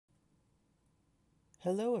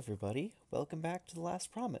Hello everybody, welcome back to The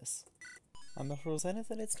Last Promise. I'm Metro Zenith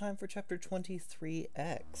and it's time for Chapter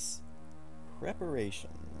 23X,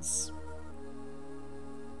 Preparations.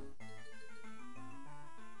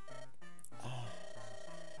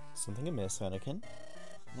 Something amiss, Anakin?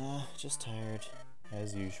 Nah, just tired,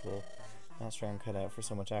 as usual. Not sure I'm cut out for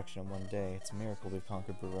so much action in one day. It's a miracle we've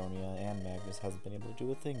conquered Baronia and Magnus hasn't been able to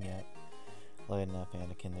do a thing yet. Lighten up,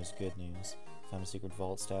 Anakin, there's good news. Found a secret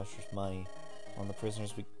vault stashed with money. One of the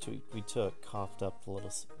prisoners we took coughed up the little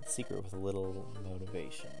secret with a little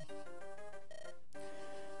motivation.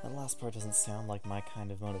 That last part doesn't sound like my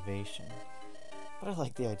kind of motivation, but I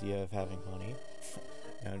like the idea of having money.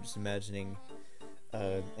 Now I'm just imagining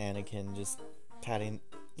Anakin just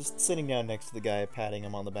sitting down next to the guy, patting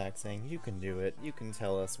him on the back, saying, "You can do it. You can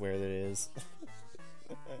tell us where it is."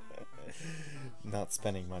 Not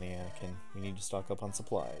spending money, Anakin. We need to stock up on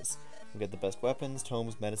supplies. We'll get the best weapons,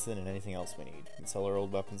 tomes, medicine, and anything else we need. We can sell our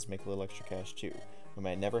old weapons to make a little extra cash too. We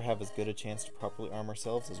might never have as good a chance to properly arm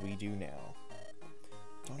ourselves as we do now.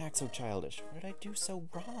 Don't act so childish. What did I do so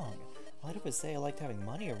wrong? All I did was say I liked having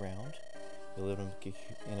money around. We live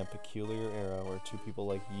in a peculiar era where people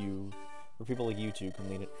like you two can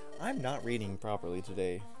lead it. I'm not reading properly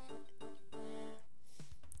today.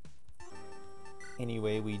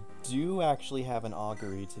 Anyway, we do actually have an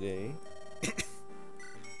augury today.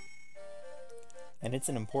 And it's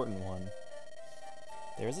an important one.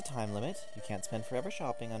 There is a time limit. You can't spend forever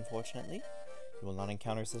shopping, unfortunately. You will not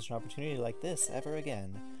encounter such an opportunity like this ever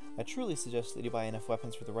again. I truly suggest that you buy enough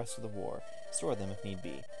weapons for the rest of the war. Store them if need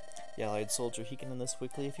be. The allied soldier he can enlist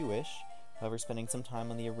quickly if you wish. However, spending some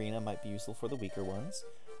time on the arena might be useful for the weaker ones.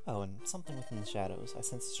 Oh, and something within the shadows. I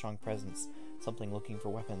sense a strong presence. Something looking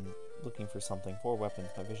for something for weapons.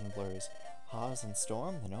 My vision blurs. Haas and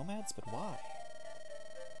Storm, the nomads, but why?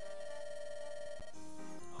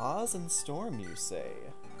 Haas and Storm, you say?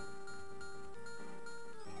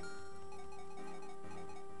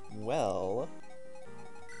 Well,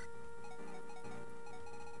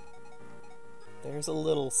 there's a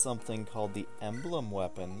little something called the emblem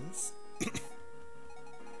weapons.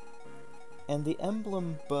 And the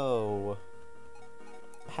emblem bow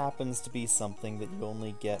happens to be something that you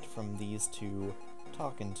only get from these two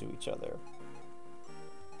talking to each other.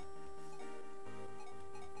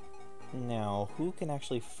 Now, who can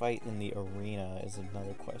actually fight in the arena is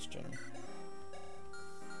another question.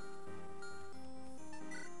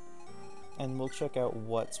 And we'll check out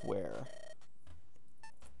what's where.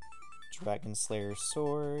 Dragon Slayer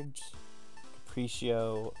Sword,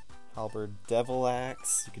 Capriccio, Halberd Devil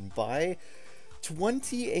Axe. You can buy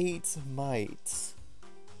 28 might,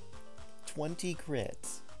 20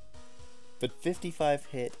 crit, but 55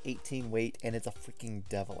 hit, 18 weight, and it's a freaking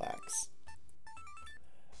Devil Axe.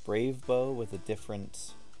 Brave Bow with a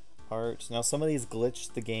different art. Now some of these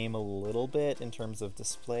glitched the game a little bit in terms of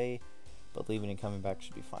display, but leaving and coming back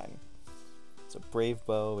should be fine. So Brave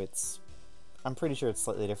Bow, I'm pretty sure it's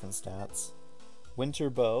slightly different stats. Winter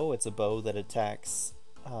Bow, it's a bow that attacks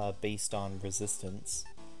based on resistance.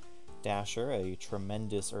 Dasher, a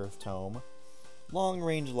tremendous Earth Tome. Long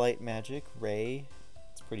Range Light Magic, Ray,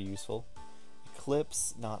 it's pretty useful.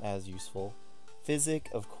 Eclipse, not as useful. Physic,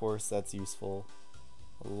 of course that's useful.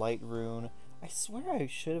 Light Rune, I swear I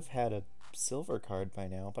should have had a silver card by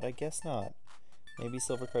now, but I guess not. Maybe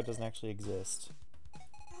silver card doesn't actually exist.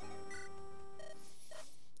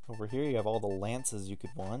 Over here you have all the lances you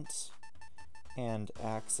could want, and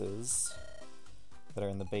axes that are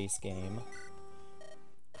in the base game,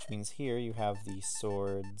 which means here you have the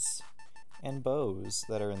swords and bows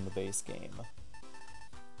that are in the base game.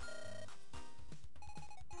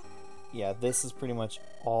 Yeah, this is pretty much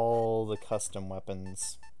all the custom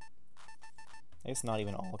weapons. I guess not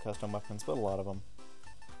even all custom weapons, but a lot of them.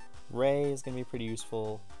 Ray is going to be pretty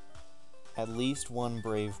useful. At least one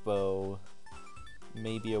Brave Bow.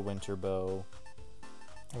 Maybe a Winter Bow.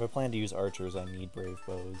 If I plan to use archers, I need Brave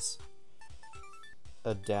Bows.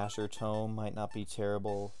 A Dasher Tome might not be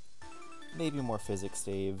terrible. Maybe more Physics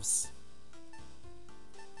staves.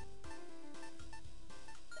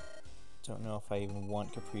 Don't know if I even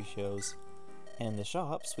want Capriccios. And in the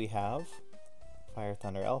shops we have Fire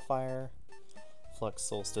Thunder Elfire, Flux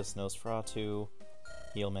Solstice Nosferatu,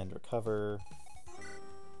 Heal Mend Recover,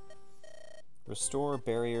 Restore,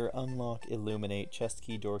 Barrier, Unlock, Illuminate, Chest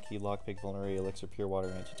Key, Door Key, Lockpick, Vulnerary, Elixir, Pure Water,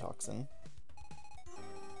 Antitoxin.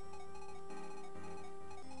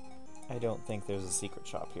 I don't think there's a secret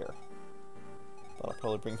shop here, but I'll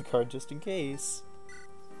probably bring the card just in case.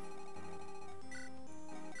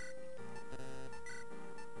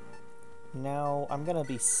 Now, I'm gonna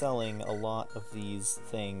be selling a lot of these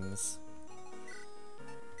things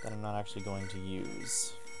that I'm not actually going to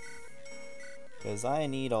use. Because I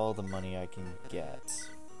need all the money I can get.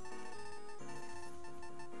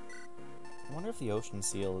 I wonder if the ocean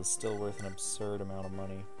seal is still worth an absurd amount of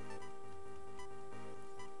money.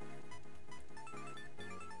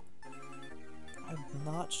 I'm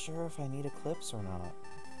not sure if I need Eclipse or not.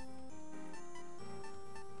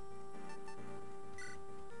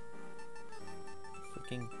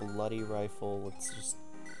 Freaking bloody rifle, let's just...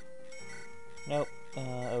 Nope,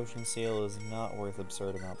 ocean seal is not worth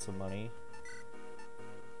absurd amounts of money.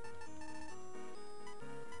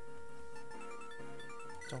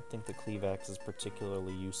 Don't think the cleave axe is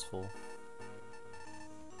particularly useful.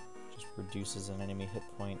 Just reduces an enemy's hit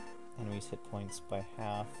points by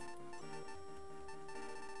half.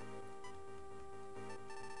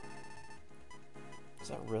 Is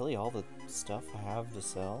that really all the stuff I have to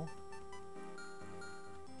sell?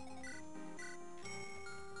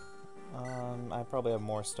 I probably have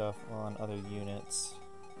more stuff on other units.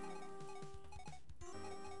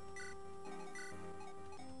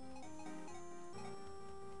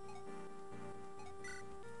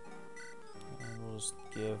 And we'll just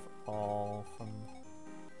give all from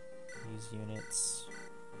these units.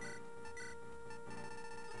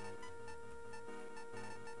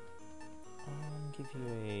 Give you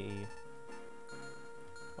a...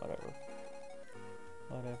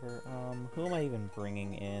 whatever. Who am I even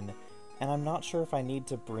bringing in? And I'm not sure if I need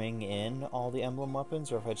to bring in all the emblem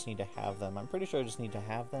weapons or if I just need to have them. I'm pretty sure I just need to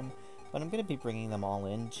have them, but I'm going to be bringing them all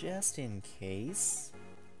in just in case.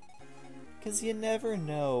 Because you never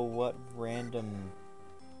know what random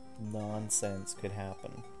nonsense could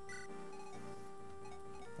happen.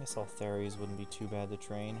 I guess all Theres wouldn't be too bad to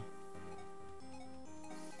train.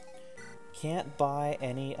 Can't buy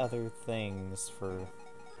any other things for...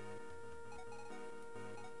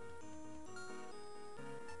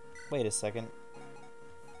 Wait a second.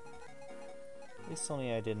 Please tell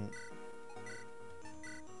me I didn't...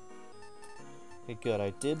 Okay, good.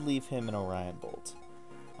 I did leave him an Orion Bolt.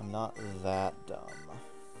 I'm not that dumb.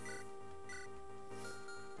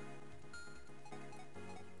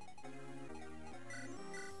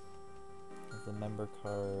 The member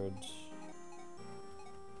card...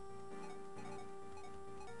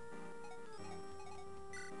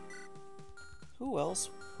 Who else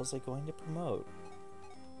was I going to promote?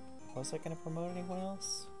 Was I going to promote anyone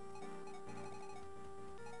else?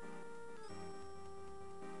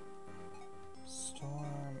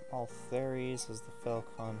 Storm, all Theres as the Fell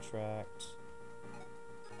contract.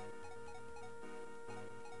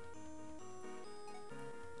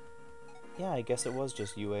 Yeah, I guess it was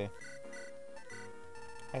just UA.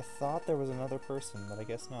 I thought there was another person, but I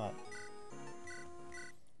guess not.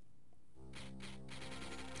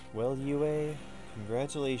 Well, UA,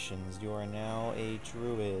 congratulations, you are now a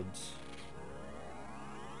druid.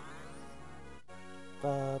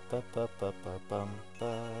 Ba ba ba ba ba bum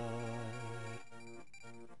ba.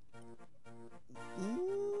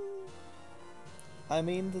 I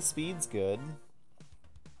mean, the speed's good.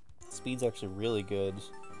 Speed's actually really good.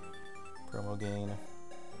 Promo gain.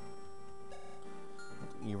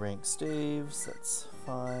 E-rank staves, that's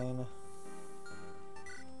fine.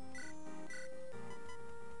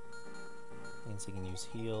 Means he can use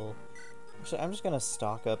heal. Actually, I'm just gonna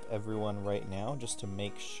stock up everyone right now just to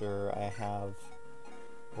make sure I have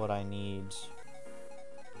what I need.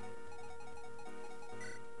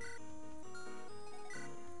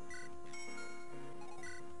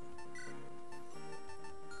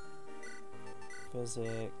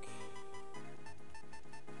 Physic.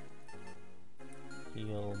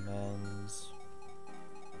 Heal, mends.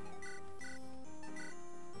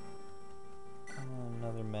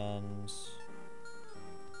 Another mends.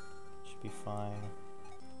 Should be fine.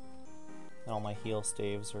 And all my heal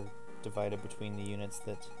staves are divided between the units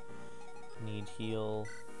that need heal.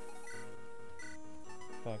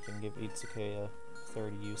 In fact, I can give Itsuke a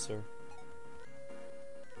third user.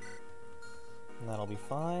 And that'll be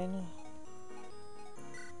fine.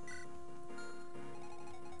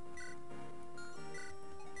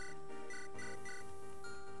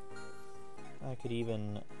 I could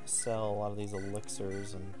even sell a lot of these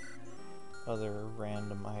elixirs and other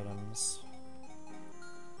random items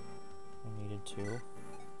I needed to.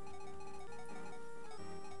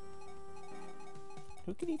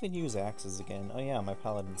 Who can even use axes again? Oh yeah, my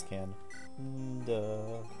paladins can.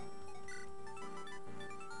 Duh.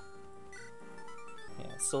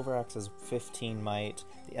 Yeah, silver axe is 15 might.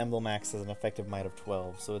 The emblem axe has an effective might of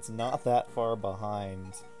 12, so it's not that far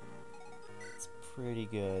behind. It's pretty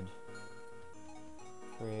good.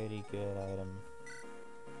 Pretty good item.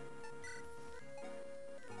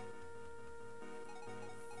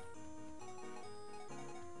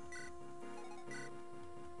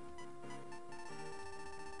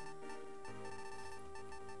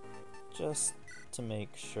 just to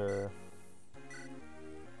make sure.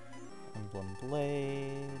 Emblem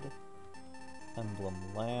Blade, Emblem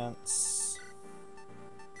Lance,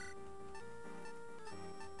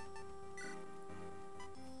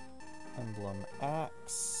 Emblem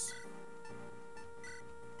Axe,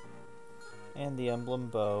 and the Emblem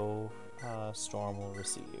Bow Storm will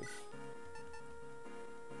receive.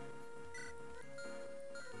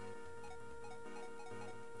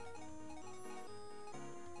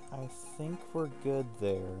 I think we're good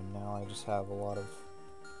there. Now I just have a lot of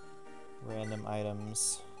random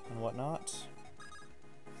items and whatnot.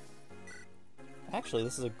 Actually,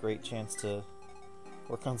 this is a great chance to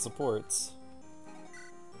work on supports.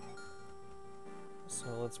 So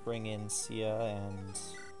let's bring in Sia and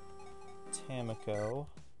Tamiko.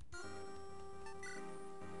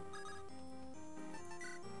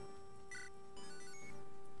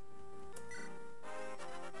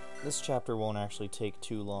 This chapter won't actually take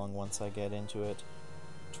too long once I get into it.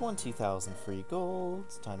 20,000 free gold.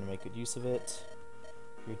 It's time to make good use of it.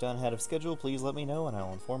 If you're done ahead of schedule, please let me know and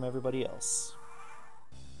I'll inform everybody else.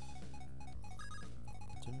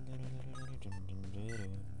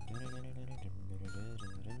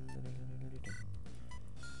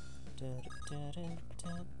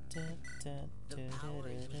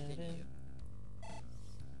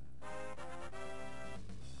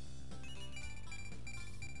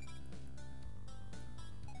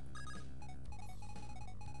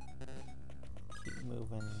 Keep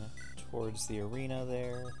moving towards the arena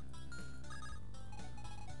there.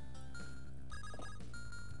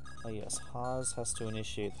 Oh yes, Haas has to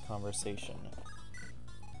initiate the conversation.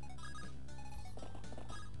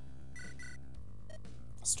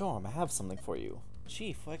 Storm, I have something for you.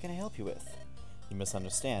 Chief, what can I help you with? You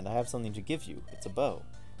misunderstand. I have something to give you. It's a bow.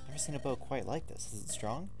 Never seen a bow quite like this. Is it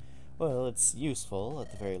strong? Well, it's useful, at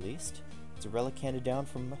the very least. It's a relic handed down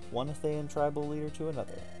from one Athenian tribal leader to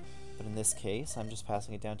another. But in this case, I'm just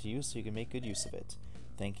passing it down to you so you can make good use of it.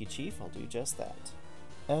 Thank you, Chief. I'll do just that.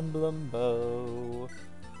 Emblem Bow.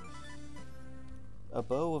 A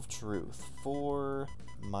Bow of Truth. 4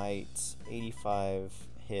 might, 85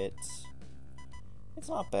 hit. It's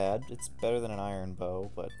not bad. It's better than an iron bow,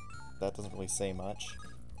 but that doesn't really say much.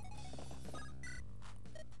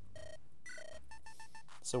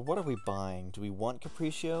 So what are we buying? Do we want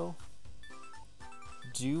Capriccio?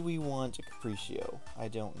 Do we want a Capriccio? I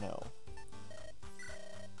don't know.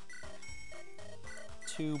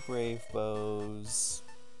 2 Brave Bows,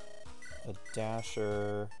 a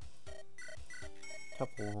Dasher, a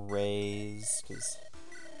couple Rays, because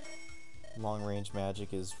long-range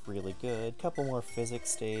magic is really good. Couple more physics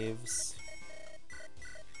staves.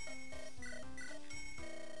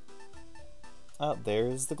 Oh,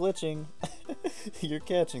 there's the glitching. You're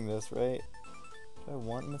catching this, right? Do I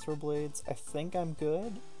want Mithril Blades? I think I'm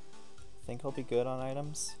good. I think I'll be good on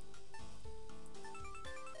items.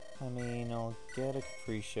 I mean, I'll get a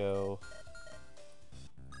Capriccio.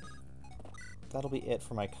 That'll be it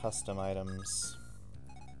for my custom items.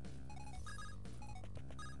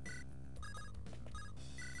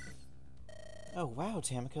 Oh wow,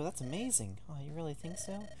 Tamiko, that's amazing. Oh, you really think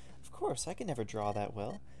so? Of course, I can never draw that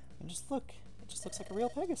well. And just look, it just looks like a real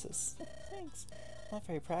Pegasus. Thanks. Not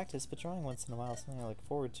very practiced, but drawing once in a while is something I look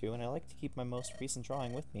forward to, and I like to keep my most recent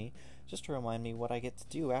drawing with me, just to remind me what I get to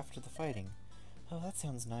do after the fighting. Oh, that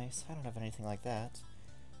sounds nice. I don't have anything like that.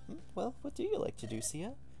 Well, what do you like to do,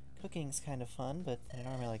 Sia? Cooking's kind of fun, but in an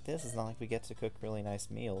army like this, it's not like we get to cook really nice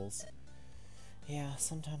meals. Yeah,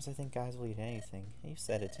 sometimes I think guys will eat anything. You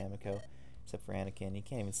said it, Tamiko. Except for Anakin, he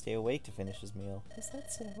can't even stay awake to finish his meal. Is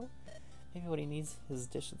that so? Maybe what he needs is a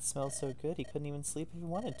dish that smells so good he couldn't even sleep if he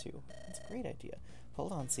wanted to. That's a great idea.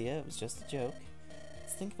 Hold on, Sia, it was just a joke.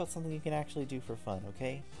 Let's think about something you can actually do for fun,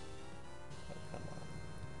 okay? Oh, come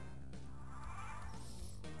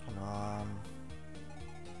on. Come on.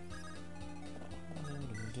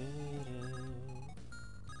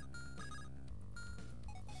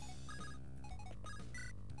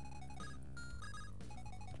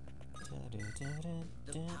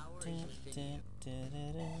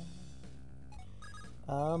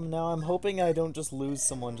 Now I'm hoping I don't just lose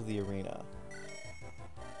someone to the arena.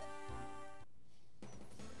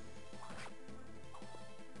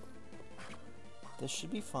 This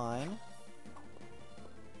should be fine.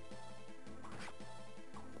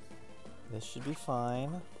 This should be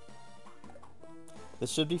fine.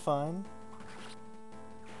 This should be fine.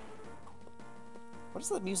 What is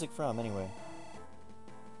that music from, anyway?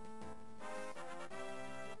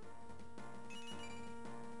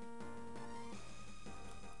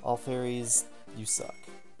 All fairies, you suck.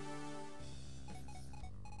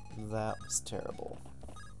 That was terrible.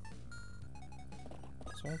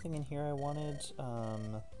 Is there anything in here I wanted?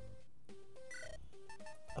 A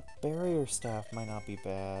barrier staff might not be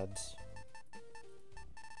bad.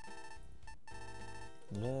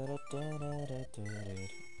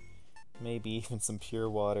 Maybe even some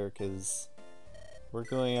pure water, because we're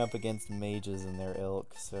going up against mages in their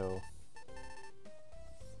ilk, so...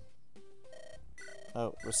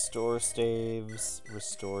 Oh, restore staves,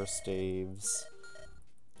 restore staves.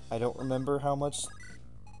 I don't remember how much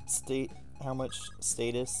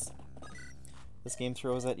status this game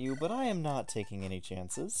throws at you, but I am not taking any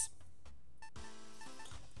chances.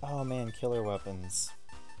 Oh man, killer weapons.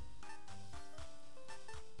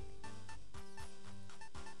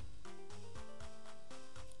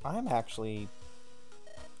 I actually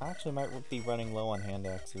might be running low on hand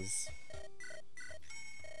axes.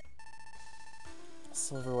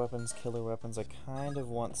 Silver weapons, killer weapons, I kind of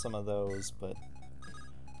want some of those, but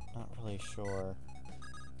not really sure.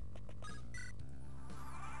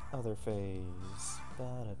 Other phase.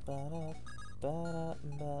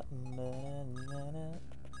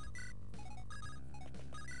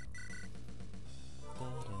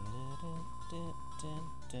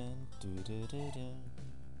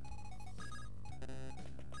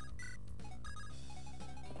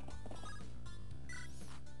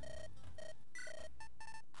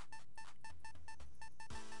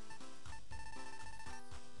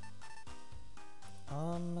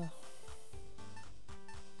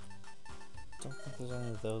 Don't think there's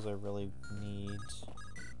any of those I really need.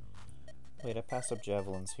 Wait, I passed up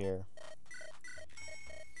javelins here.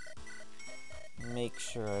 Make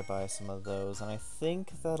sure I buy some of those, and I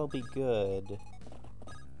think that'll be good.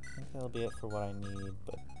 I think that'll be it for what I need,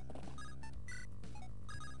 but...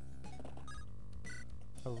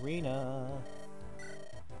 Arena!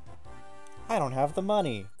 I don't have the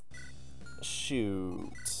money!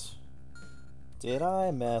 Shoot. Did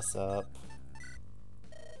I mess up?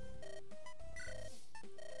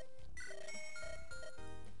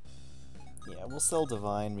 Yeah, we'll sell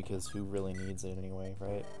Divine because who really needs it anyway,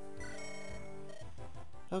 right?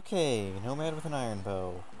 Okay, Nomad with an iron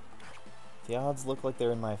bow. The odds look like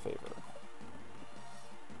they're in my favor.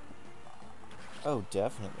 Oh,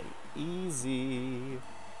 definitely. Easy!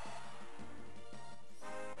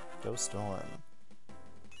 Go Storm.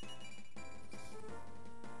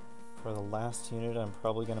 For the last unit I'm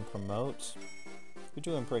probably going to promote, you're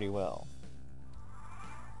doing pretty well.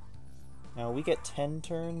 Now we get 10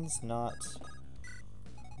 turns, not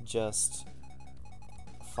just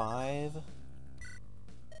 5,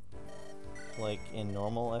 like in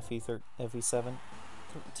normal FE7. 13,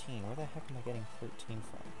 where the heck am I getting 13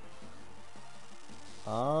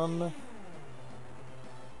 from?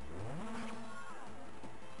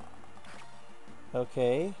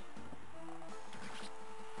 Okay.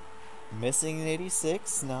 Missing an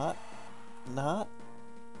 86, not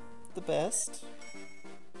the best.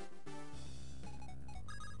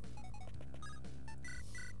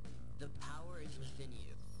 The power is within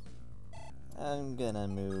you. I'm gonna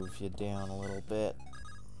move you down a little bit.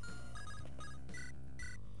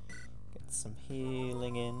 Get some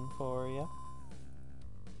healing in for you.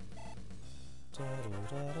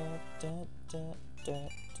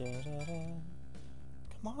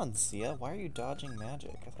 Come on, Sia, why are you dodging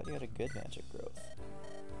magic? I thought you had a good magic growth.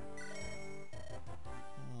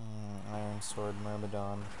 Iron Sword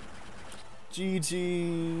Myrmidon.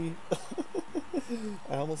 GG!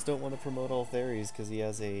 I almost don't want to promote Altheres because he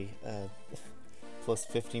has a plus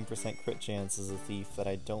 15% crit chance as a thief that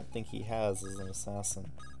I don't think he has as an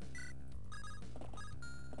assassin.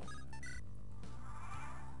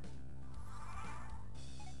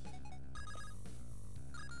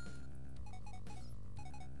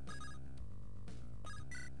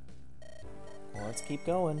 Well, let's keep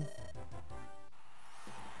going.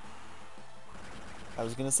 I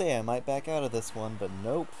was gonna say I might back out of this one, but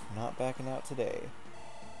nope, not backing out today.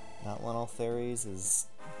 Not when Altheres is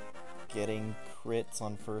getting crits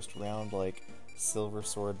on first round like Silver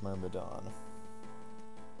Sword Myrmidon.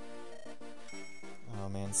 Oh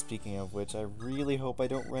man, speaking of which, I really hope I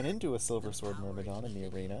don't run into a Silver Sword Myrmidon in the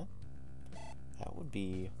arena. That would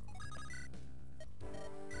be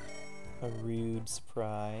a rude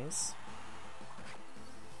surprise.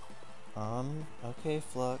 Okay,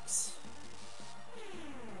 Flux.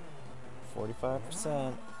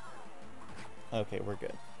 45%. Okay, we're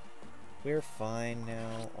good. We're fine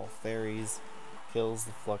now. Altheres kills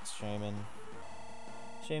the Flux Shaman.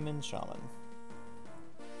 Shaman.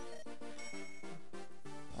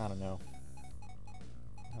 I don't know.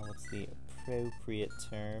 What's the appropriate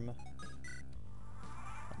term?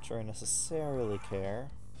 Not sure I necessarily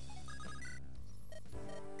care.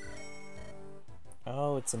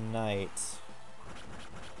 Oh, it's a knight.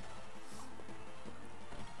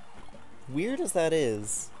 Weird as that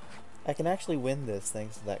is, I can actually win this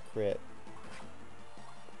thanks to that crit.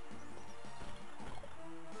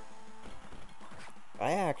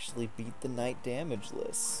 I actually beat the knight damage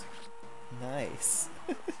list. Nice.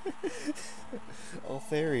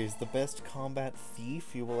 Althari's the best combat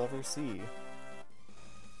thief you will ever see.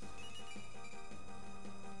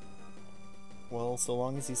 Well, so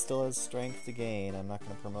long as he still has strength to gain, I'm not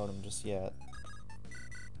going to promote him just yet.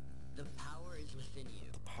 The power is within you.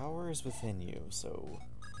 The power is within you, so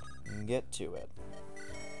get to it.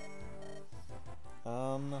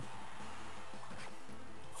 I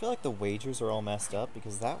feel like the wagers are all messed up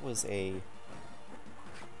because that was a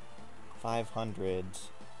 500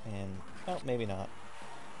 and... oh, maybe not.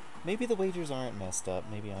 Maybe the wagers aren't messed up.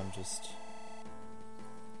 Maybe I'm just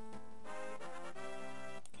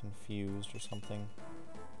confused or something.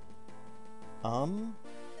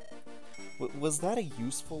 Was that a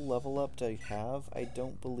useful level up to have? I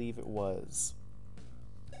don't believe it was.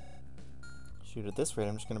 Shoot, at this rate,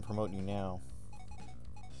 I'm just going to promote you now.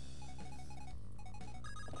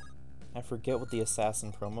 I forget what the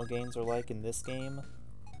assassin promo gains are like in this game,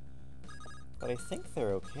 but I think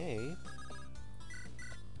they're okay.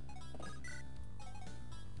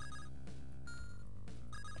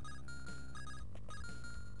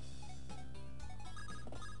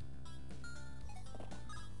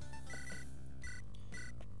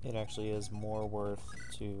 It actually is more worth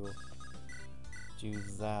to do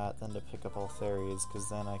that than to pick up Althari's, because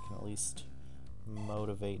then I can at least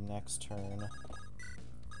motivate next turn.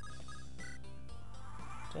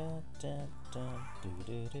 Dun, dun, dun, doo,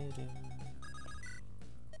 doo, doo, doo.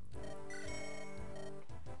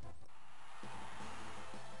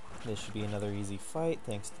 This should be another easy fight,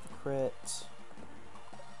 thanks to the crit.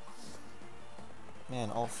 Man,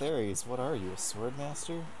 Althari's, what are you, a sword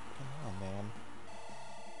master? Come on, man.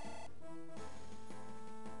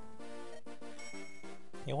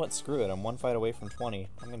 You know what, screw it, I'm one fight away from 20.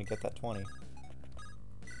 I'm gonna get that 20.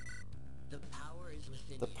 The power is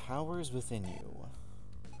within The you. power is within you.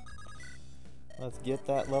 Let's get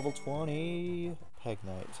that level 20. Peg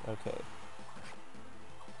Knight, okay.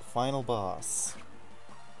 Final boss.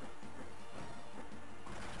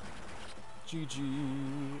 GG.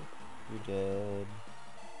 You're dead.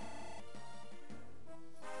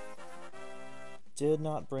 Did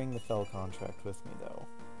not bring the Fell contract with me, though.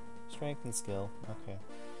 Strength and skill, okay.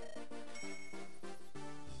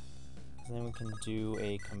 Then we can do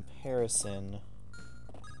a comparison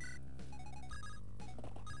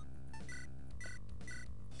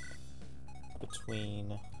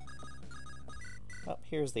between... oh,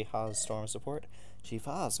 here's the Haas Storm support. Chief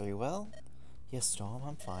Haas, are you well? Yes, Storm,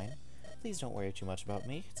 I'm fine. Please don't worry too much about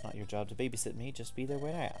me. It's not your job to babysit me, just be there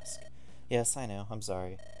when I ask. Yes, I know, I'm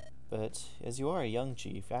sorry. But as you are a young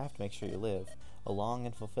chief, I have to make sure you live a long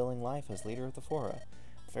and fulfilling life as leader of the Fora.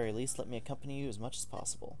 At the very least, let me accompany you as much as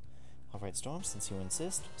possible. Alright, Storm, since you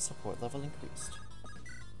insist, support level increased.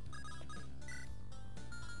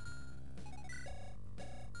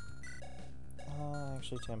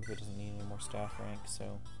 Actually, Tampa doesn't need any more staff rank,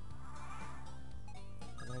 so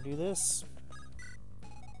we're gonna do this.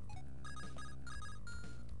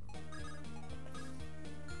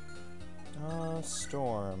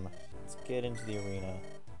 Storm. Let's get into the arena.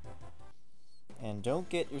 And don't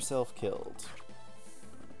get yourself killed.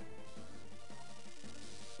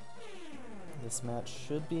 This match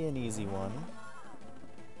should be an easy one.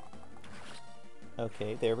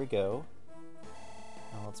 Okay, there we go.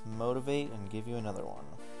 Now let's motivate and give you another one.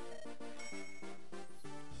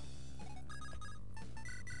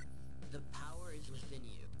 The power is within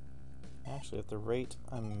you. Actually, at the rate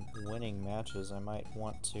I'm winning matches, I might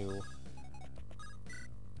want to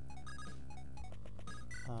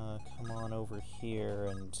come on over here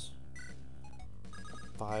and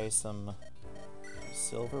buy some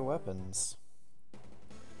silver weapons.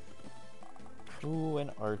 Ooh,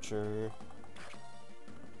 an archer.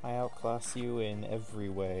 I outclass you in every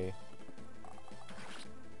way.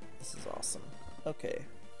 This is awesome. Okay,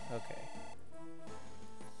 okay.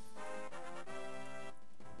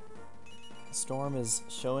 Storm is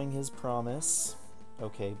showing his promise.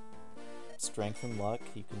 Okay, strength and luck.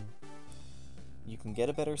 You can get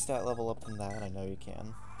a better stat level up than that. I know you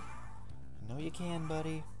can. I know you can,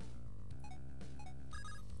 buddy.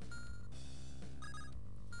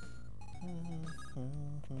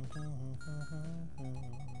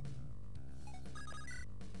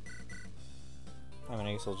 I mean,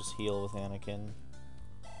 I guess I'll just heal with Anakin.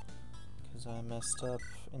 Because I messed up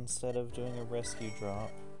instead of doing a rescue drop.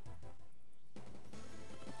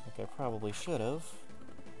 Like I probably should have.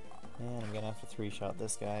 And I'm gonna have to three-shot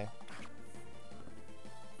this guy.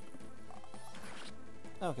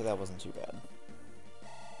 Okay, that wasn't too bad.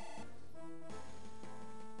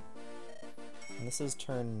 And this is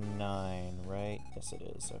turn 9, right? Yes, it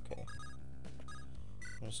is. Okay.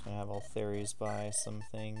 I'm just gonna have all Theres buy some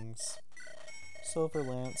things. Silver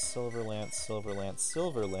Lance, Silver Lance, Silver Lance,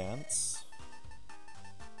 Silver Lance.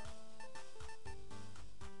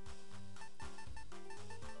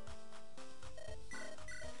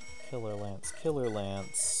 Killer Lance, Killer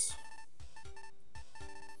Lance.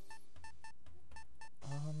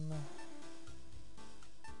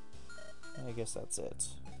 I guess that's it.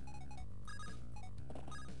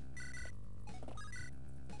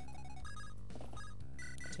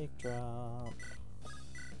 Take drop.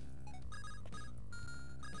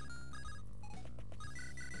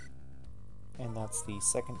 And that's the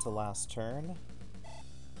second to last turn.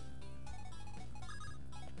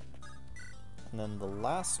 And then the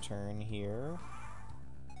last turn here.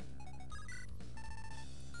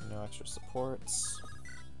 No extra supports.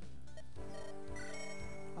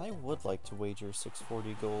 I would like to wager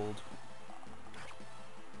 640 gold.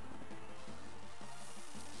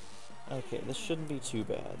 Okay, this shouldn't be too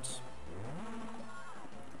bad.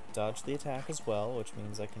 Dodge the attack as well, which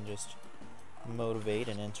means I can just motivate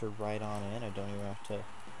and enter right on in. I don't even have to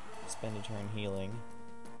spend a turn healing.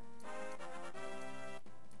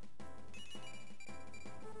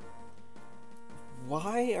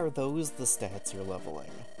 Why are those the stats you're leveling?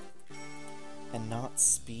 And not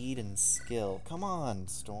speed and skill? Come on,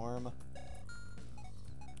 Storm.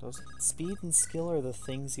 Those speed and skill are the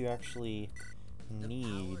things you actually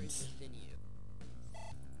need.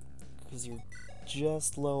 Because you're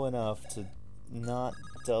just low enough to not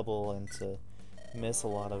double and to miss a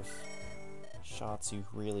lot of shots you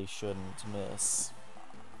really shouldn't miss.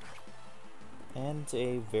 And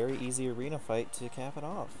a very easy arena fight to cap it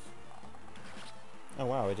off. Oh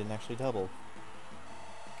wow, I didn't actually double.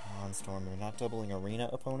 Come on, Storm, you're not doubling arena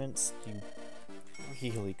opponents. You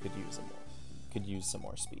really could use some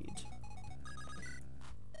more speed.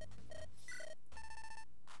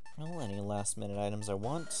 Well, any last minute items I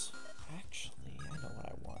want? Actually, I know what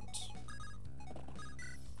I want.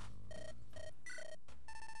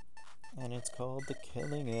 And it's called the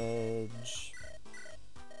Killing Edge.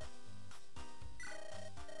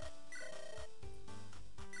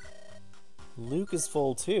 Luke is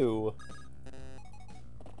full too.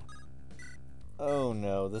 Oh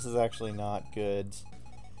no, this is actually not good.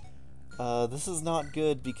 This is not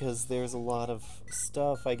good because there's a lot of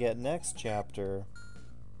stuff I get next chapter.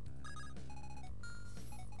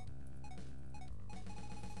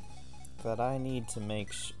 That I need to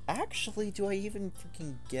make actually, do I even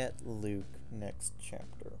freaking get Luke next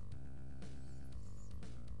chapter?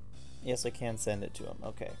 Yes, I can send it to him.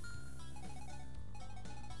 Okay.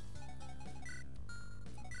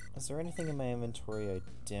 Is there anything in my inventory I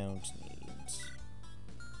don't need?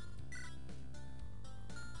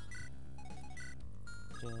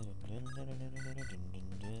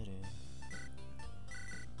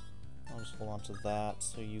 I'll just hold on to that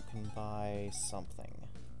so you can buy something.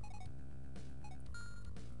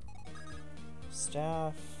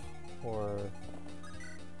 Staff or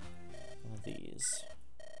one of these.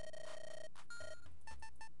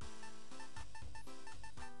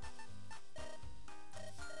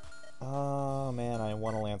 Oh man, I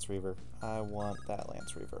want a Lance Reaver. I want that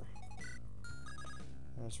Lance Reaver.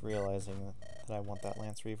 I'm just realizing that I want that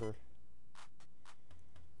Lance Reaver.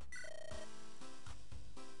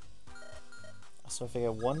 So if I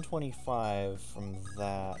get 125 from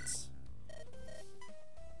that...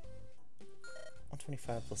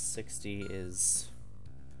 125 plus 60 is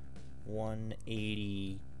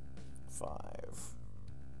 185.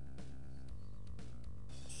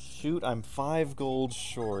 Shoot, I'm 5 gold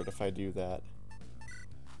short if I do that.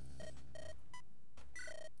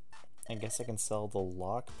 I guess I can sell the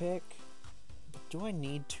lockpick? But do I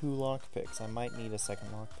need 2 lockpicks? I might need a second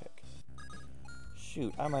lockpick.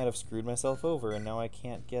 Shoot, I might have screwed myself over and now I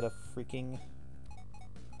can't get a freaking...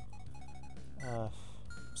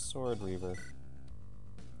 Sword Reaver.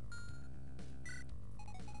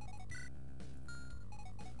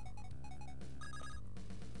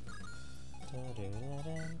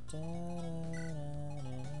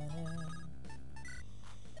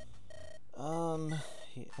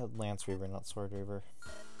 Lance Reaver, not Sword Reaver.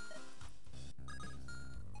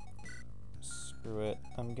 Screw it.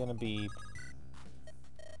 I'm gonna be...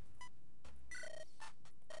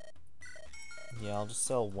 Yeah, I'll just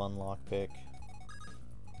sell 1 lockpick.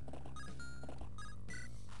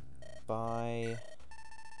 Buy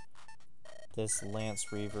this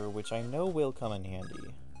Lance Reaver, which I know will come in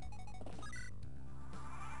handy.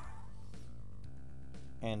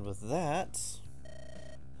 And with that,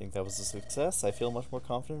 think that was a success. I feel much more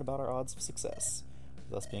confident about our odds of success,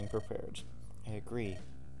 with us being prepared. I agree.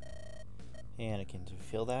 Anakin, do you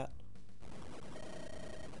feel that?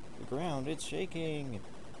 The ground, it's shaking!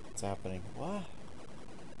 What's happening? What?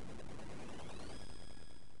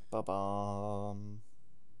 Ba-bum.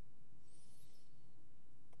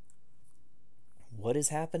 What is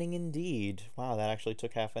happening indeed? Wow, that actually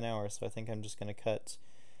took half an hour, so I think I'm just going to cut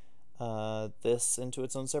this into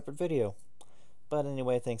its own separate video. But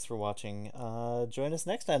anyway, thanks for watching. Join us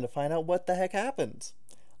next time to find out what the heck happened.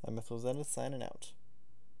 I'm Mythos Zenith, signing out.